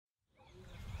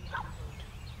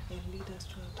us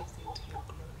throughout this day to your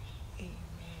glory. Amen.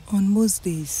 On most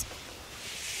days,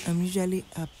 I'm usually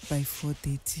up by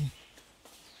 4:30.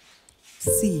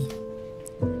 See,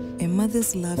 a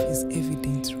mother's love is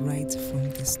evident right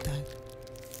from the start.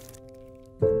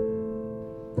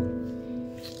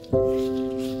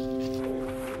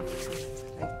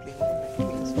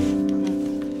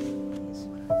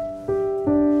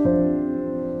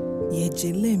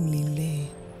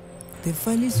 The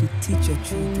values you teach your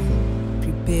children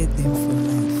prepare them for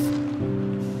life.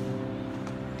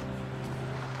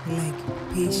 Like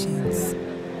patience,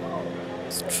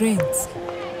 strength,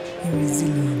 and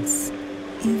resilience,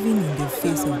 even in the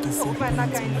face of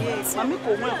disappointment.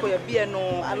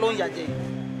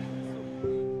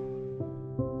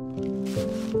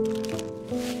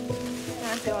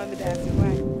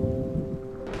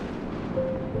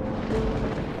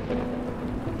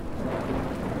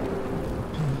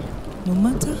 No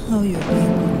matter how your day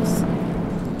goes,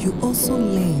 you also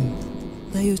learn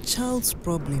that your child's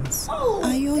problems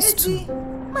are yours too.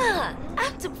 Ma, I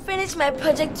have to finish my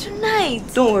project tonight.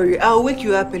 Don't worry, I'll wake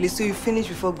you up early so you finish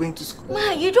before going to school.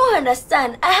 Ma, you don't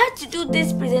understand. I had to do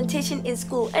this presentation in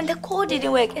school and the call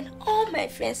didn't work and all my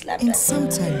friends laughed at me. And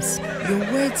sometimes your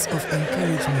words of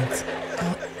encouragement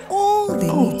are all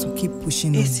they need to keep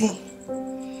pushing on. See,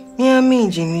 me and me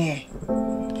engineer.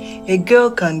 A girl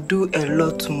can do a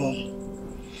lot more.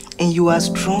 And you are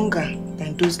stronger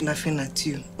than those laughing at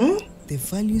you. The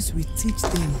values we teach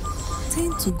them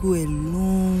tend to go a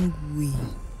long way.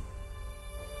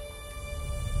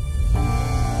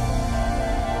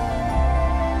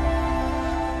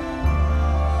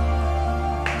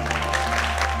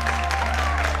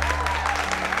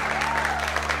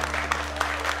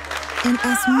 And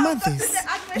as mothers,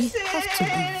 we have to be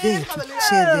there to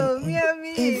cheer them on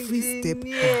every step of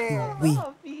the way.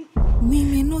 We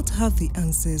may not have the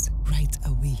answers right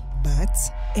away, but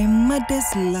a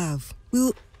mother's love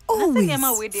will always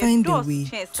find a way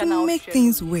to make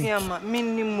things work.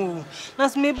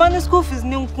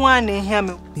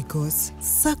 Because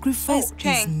sacrifice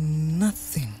is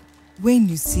nothing when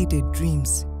you see the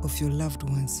dreams of your loved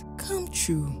ones come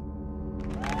true.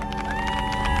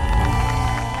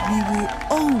 We will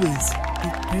always be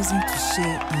present to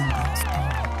share in their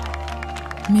story.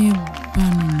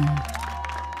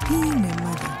 Being a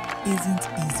mother isn't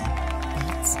easy,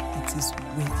 but it is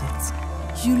worth it.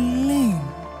 You learn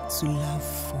to love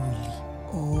fully,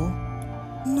 or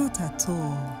not at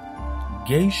all.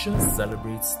 Geisha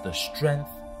celebrates the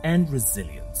strength and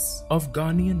resilience of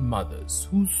Ghanaian mothers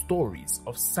whose stories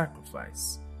of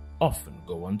sacrifice often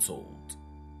go untold.